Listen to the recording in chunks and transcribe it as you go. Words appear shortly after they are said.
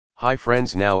Hi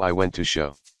friends, now I went to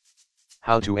show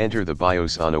how to enter the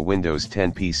BIOS on a Windows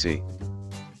 10 PC.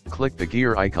 Click the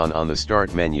gear icon on the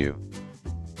Start menu.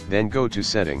 Then go to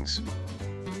Settings.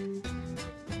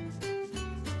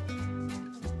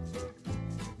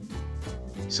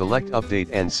 Select Update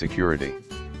and Security.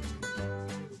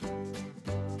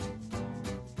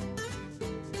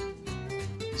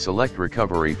 Select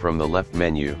Recovery from the left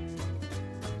menu.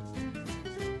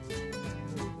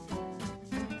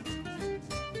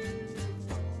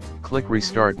 Click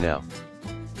Restart Now.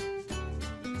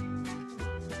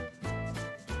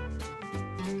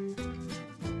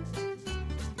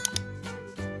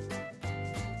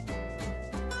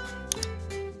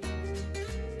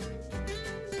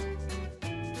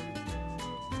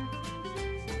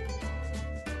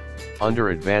 Under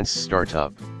Advanced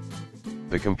Startup,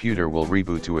 the computer will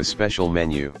reboot to a special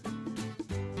menu.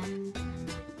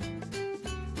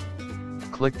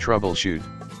 Click Troubleshoot.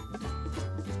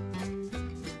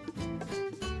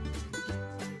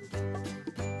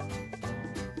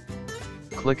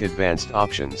 Click Advanced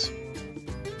Options.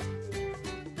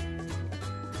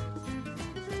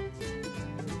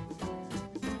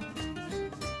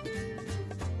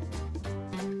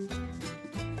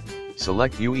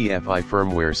 Select UEFI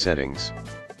Firmware Settings.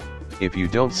 If you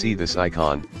don't see this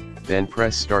icon, then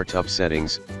press Startup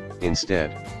Settings instead.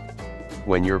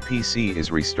 When your PC is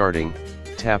restarting,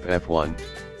 tap F1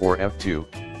 or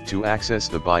F2 to access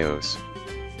the BIOS.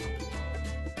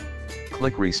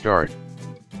 Click Restart.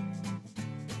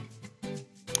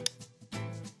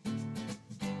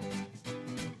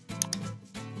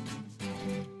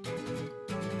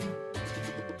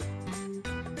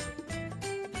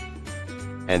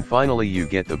 And finally you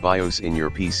get the BIOS in your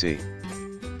PC.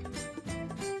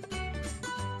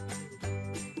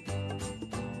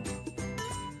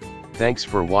 Thanks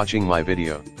for watching my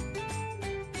video.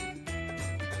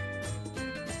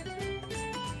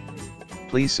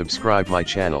 Please subscribe my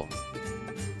channel.